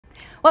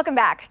Welcome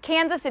back.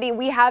 Kansas City,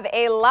 we have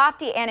a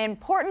lofty and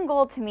important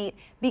goal to meet,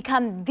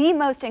 become the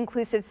most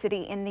inclusive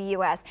city in the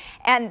U.S.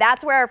 And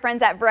that's where our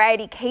friends at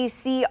Variety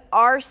KC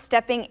are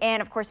stepping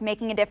in, of course,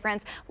 making a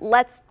difference.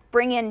 Let's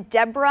bring in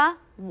Deborah,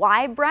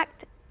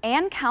 Wiebrecht,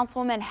 and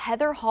Councilwoman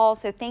Heather Hall.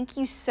 So thank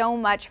you so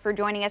much for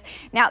joining us.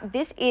 Now,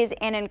 this is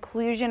an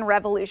inclusion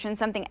revolution,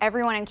 something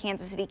everyone in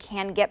Kansas City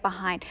can get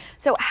behind.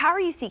 So how are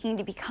you seeking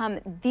to become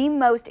the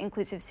most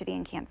inclusive city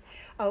in Kansas?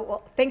 Oh,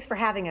 well, thanks for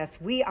having us.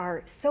 We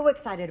are so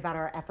excited about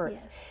our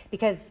efforts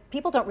because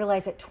people don't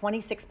realize that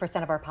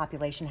 26% of our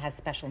population has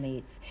special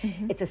needs.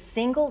 It's a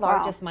single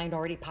largest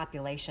minority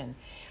population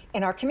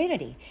in our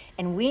community,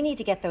 and we need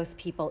to get those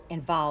people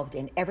involved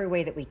in every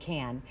way that we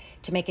can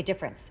to make a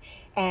difference.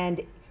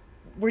 And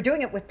we're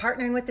doing it with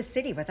partnering with the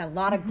city with a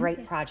lot of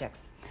great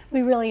projects.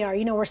 We really are.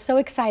 You know, we're so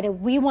excited.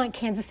 We want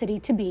Kansas City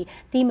to be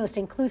the most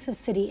inclusive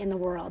city in the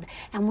world.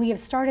 And we have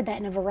started that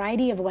in a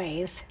variety of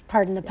ways,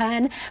 pardon the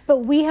pun, but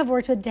we have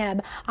worked with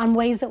Deb on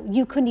ways that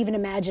you couldn't even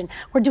imagine.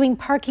 We're doing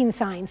parking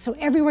signs. So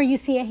everywhere you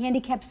see a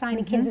handicap sign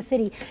in Kansas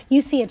City,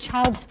 you see a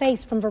child's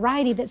face from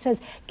Variety that says,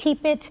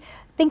 keep it,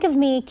 think of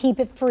me, keep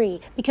it free,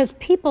 because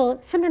people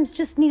sometimes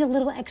just need a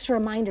little extra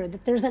reminder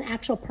that there's an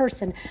actual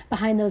person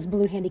behind those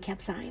blue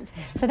handicap signs.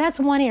 So that's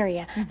one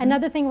area.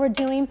 Another thing we're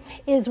doing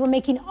is we're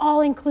making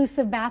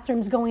all-inclusive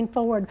bathrooms going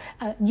forward,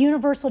 a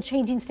universal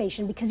changing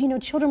station, because you know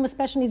children with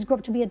special needs grow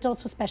up to be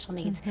adults with special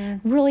needs.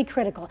 Really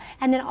critical.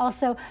 And then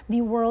also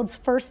the world's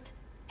first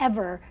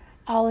ever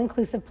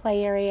all-inclusive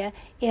play area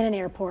in an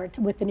airport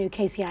with the new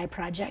KCI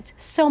project.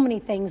 So many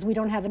things. We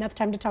don't have enough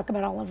time to talk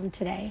about all of them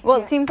today. Well,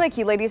 it seems like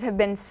you ladies have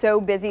been so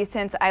busy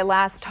since I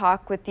last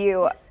talked with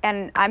you,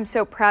 and I'm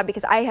so proud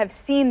because I have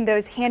seen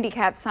those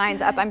handicap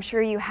signs up. I'm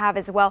sure you have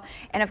as well.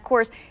 And of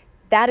course,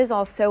 that is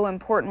all so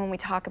important when we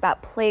talk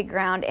about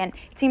playground, and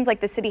it seems like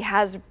the city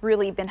has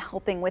really been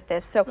helping with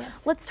this. So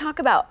let's talk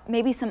about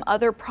maybe some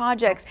other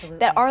projects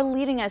that are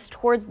leading us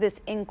towards this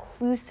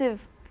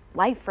inclusive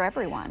life for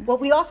everyone. Well,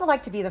 we also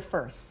like to be the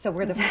first. So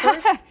we're the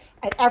first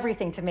at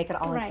everything to make it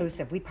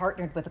all-inclusive. We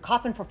partnered with the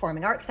Kaufman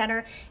Performing Arts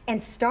Center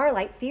and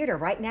Starlight Theater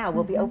right now.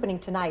 We'll be opening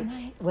tonight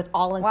with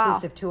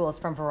all-inclusive tools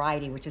from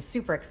Variety, which is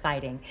super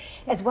exciting.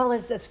 As well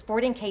as the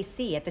Sporting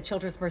KC at the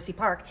Children's Mercy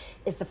Park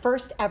is the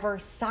first ever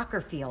soccer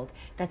field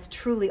that's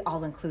truly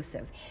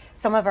all-inclusive.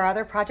 Some of our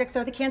other projects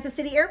are the Kansas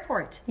City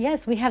Airport.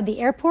 Yes, we have the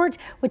airport,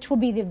 which will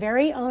be the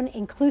very own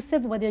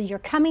inclusive, whether you're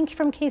coming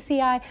from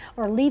KCI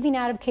or leaving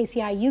out of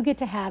KCI, you get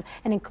to have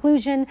an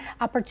inclusion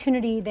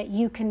opportunity that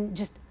you can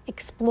just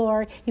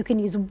explore. You can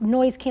use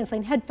noise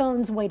canceling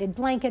headphones, weighted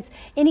blankets,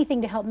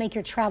 anything to help make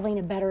your traveling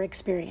a better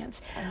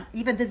experience. And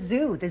even the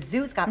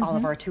zoo's got all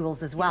of our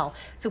tools as well.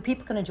 So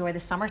people can enjoy the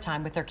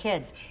summertime with their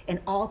kids, and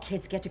all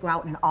kids get to go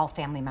out and all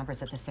family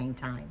members at the same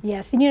time.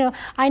 Yes, and you know,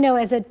 I know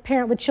as a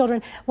parent with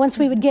children, once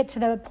we would get to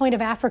the point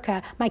of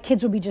Africa, my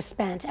kids would be just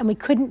spent and we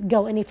couldn't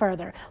go any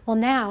further. Well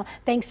now,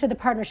 thanks to the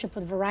partnership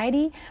with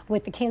Variety,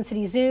 with the Kansas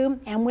City Zoo,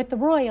 and with the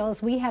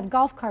Royals, we have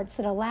golf carts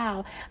that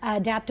allow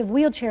adaptive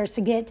wheelchairs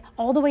to get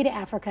all the way to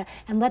Africa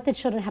and let the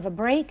children have a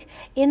break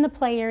in the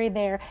play area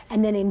there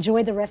and then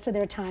enjoy the rest of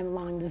their time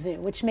along the zoo,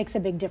 which makes a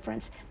big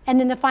difference. And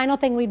then the final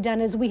thing we've done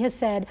is we have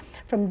said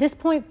from this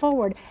point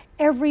forward,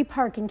 every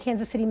park in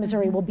Kansas City,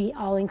 Missouri will be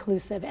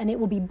all-inclusive, and it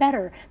will be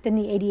better than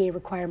the ADA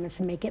requirements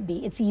and make it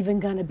be. It's even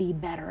going to be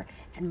better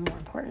and more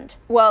important.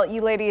 Well,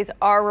 you ladies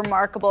are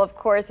remarkable, of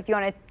course. If you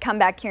want to come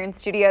back here in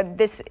studio,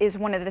 this is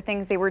one of the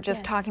things they were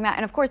just talking about.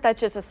 And of course, that's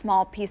just a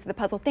small piece of the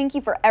puzzle. Thank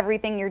you for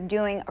everything you're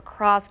doing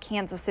across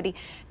Kansas City.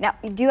 Now,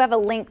 we do have a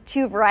link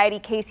to Variety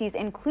KC's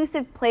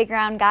Inclusive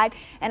Playground Guide,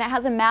 and it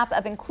has a map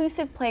of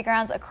inclusive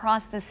playgrounds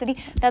across the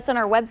city. That's on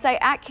our website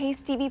at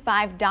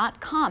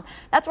kstv5.com.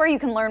 That's where you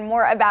can learn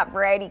more about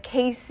Variety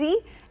KC,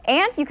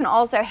 and you can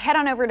also head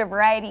on over to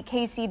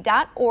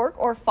varietyKC.org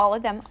or follow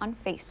them on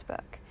Facebook.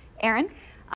 Aaron?